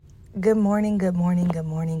Good morning, good morning, good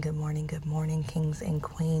morning, good morning, good morning, kings and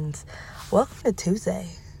queens. Welcome to Tuesday.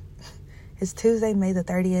 It's Tuesday, May the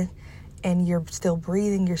 30th, and you're still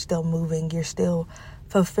breathing, you're still moving, you're still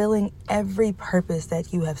fulfilling every purpose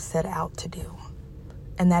that you have set out to do.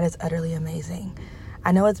 And that is utterly amazing.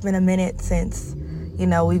 I know it's been a minute since,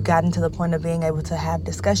 we've gotten to the point of being able to have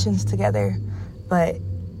discussions together, but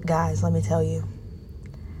guys, let me tell you,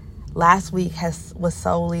 last week was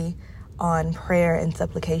solely on prayer and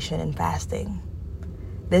supplication and fasting.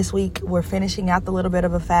 This week, we're finishing out the little bit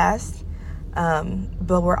of a fast,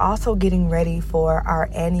 but we're also getting ready for our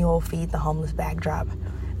annual Feed the Homeless backdrop.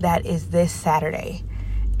 That is this Saturday.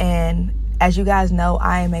 And as you guys know,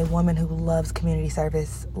 I am a woman who loves community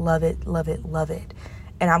service. Love it, love it, love it.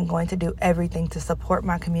 And I'm going to do everything to support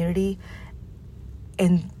my community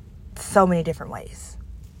in so many different ways.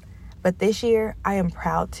 But this year, I am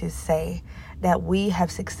proud to say that we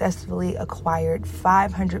have successfully acquired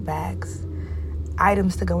 500 bags,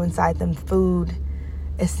 items to go inside them, food,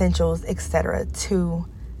 essentials, etc., to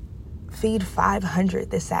feed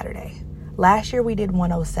 500 this Saturday. Last year, we did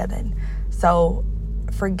 107. So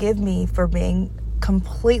forgive me for being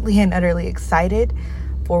completely and utterly excited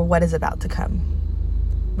for what is about to come,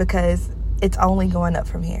 because it's only going up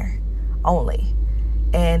from here, only.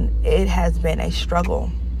 And it has been a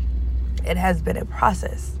struggle. It has been a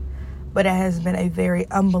process, but it has been a very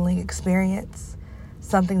humbling experience,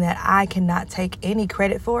 something that I cannot take any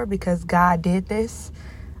credit for, because God did this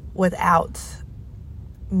without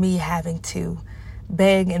me having to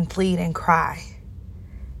beg and plead and cry.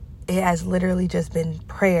 It has literally just been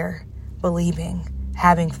prayer, believing,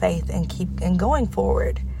 having faith, and going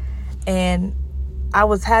forward. And I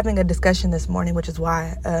was having a discussion this morning, which is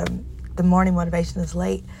why the morning motivation is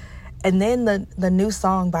late. And then the new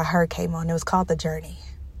song by her came on. It was called The Journey.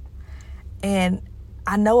 And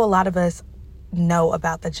I know a lot of us know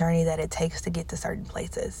about the journey that it takes to get to certain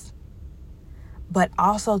places. But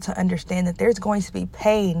also to understand that there's going to be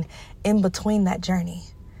pain in between that journey.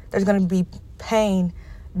 There's going to be pain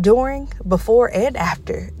during, before, and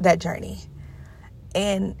after that journey.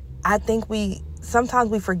 And I think sometimes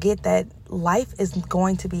we forget that life is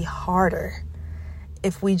going to be harder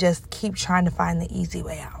if we just keep trying to find the easy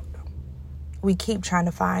way out. We keep trying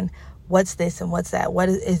to find what's this and what's that. What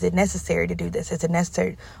is it necessary to do this? Is it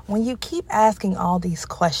necessary? When you keep asking all these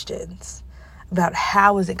questions about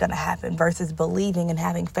how is it going to happen versus believing and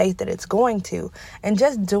having faith that it's going to, and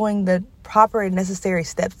just doing the proper and necessary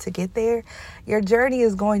steps to get there, your journey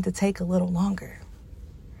is going to take a little longer.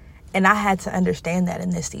 And I had to understand that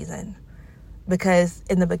in this season, because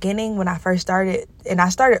in the beginning, when I first started, and I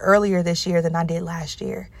started earlier this year than I did last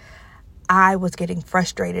year, I was getting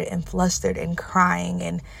frustrated and flustered and crying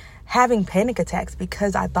and having panic attacks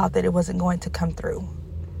because I thought that it wasn't going to come through,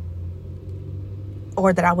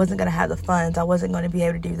 or that I wasn't going to have the funds. I wasn't going to be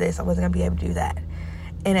able to do this. I wasn't going to be able to do that.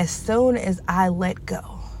 And as soon as I let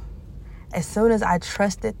go, as soon as I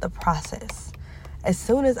trusted the process, as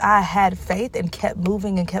soon as I had faith and kept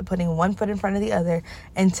moving and kept putting one foot in front of the other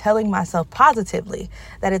and telling myself positively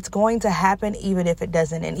that it's going to happen even if it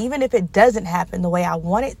doesn't. And even if it doesn't happen the way I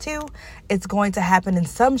want it to, it's going to happen in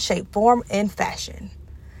some shape, form, and fashion.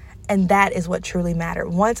 And that is what truly mattered.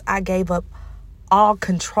 Once I gave up all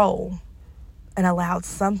control and allowed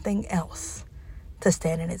something else to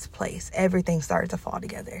stand in its place, everything started to fall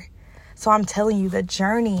together. So I'm telling you, the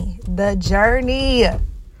journey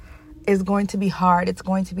is going to be hard. It's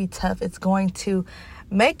going to be tough. It's going to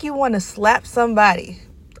make you want to slap somebody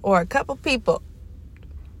or a couple people.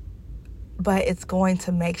 But it's going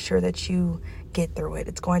to make sure that you get through it.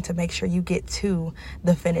 It's going to make sure you get to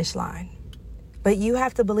the finish line. But you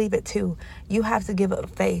have to believe it too. You have to give up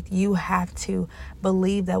faith. You have to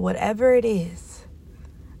believe that whatever it is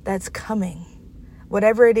that's coming,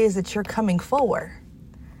 whatever it is that you're coming for,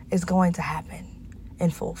 is going to happen in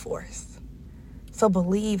full force. So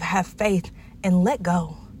believe, have faith, and let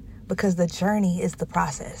go, because the journey is the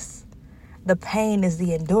process. The pain is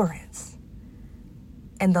the endurance.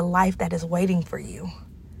 And the life that is waiting for you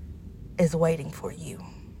is waiting for you.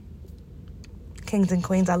 Kings and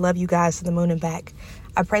queens, I love you guys to the moon and back.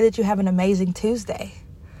 I pray that you have an amazing Tuesday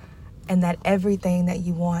and that everything that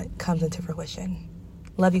you want comes into fruition.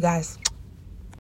 Love you guys.